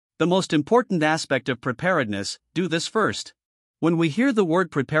The most important aspect of preparedness: do this first. When we hear the word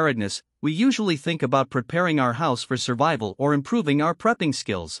preparedness, we usually think about preparing our house for survival or improving our prepping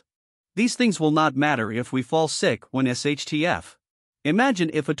skills. These things will not matter if we fall sick when SHTF. Imagine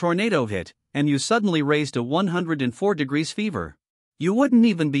if a tornado hit, and you suddenly raised to 104 degrees fever. You wouldn't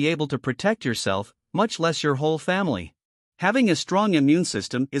even be able to protect yourself, much less your whole family. Having a strong immune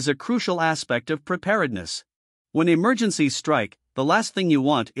system is a crucial aspect of preparedness. When emergencies strike, the last thing you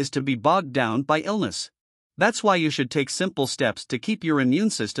want is to be bogged down by illness. That's why you should take simple steps to keep your immune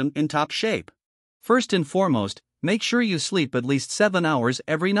system in top shape. First and foremost, make sure you sleep at least 7 hours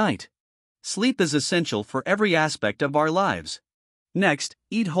every night. Sleep is essential for every aspect of our lives. Next,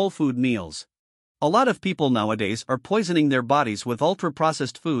 eat whole food meals. A lot of people nowadays are poisoning their bodies with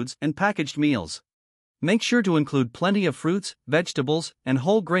ultra-processed foods and packaged meals. Make sure to include plenty of fruits, vegetables, and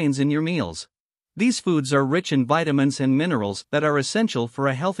whole grains in your meals. These foods are rich in vitamins and minerals that are essential for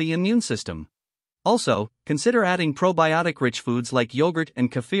a healthy immune system. Also, consider adding probiotic-rich foods like yogurt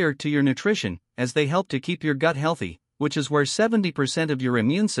and kefir to your nutrition, as they help to keep your gut healthy, which is where 70% of your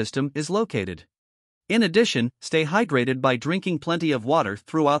immune system is located. In addition, stay hydrated by drinking plenty of water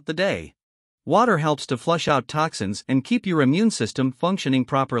throughout the day. Water helps to flush out toxins and keep your immune system functioning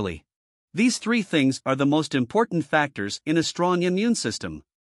properly. These 3 things are the most important factors in a strong immune system.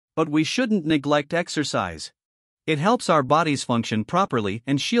 But we shouldn't neglect exercise. It helps our bodies function properly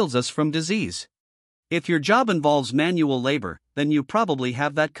and shields us from disease. If your job involves manual labor, then you probably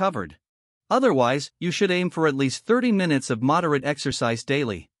have that covered. Otherwise, you should aim for at least 30 minutes of moderate exercise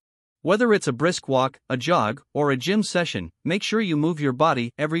daily. Whether it's a brisk walk, a jog, or a gym session, make sure you move your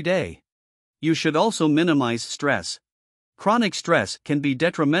body every day. You should also minimize stress. Chronic stress can be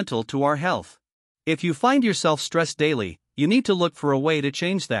detrimental to our health. If you find yourself stressed daily, you need to look for a way to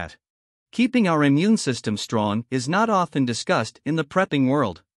change that. Keeping our immune system strong is not often discussed in the prepping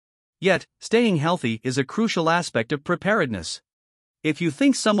world. Yet, staying healthy is a crucial aspect of preparedness. If you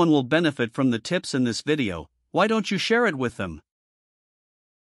think someone will benefit from the tips in this video, why don't you share it with them?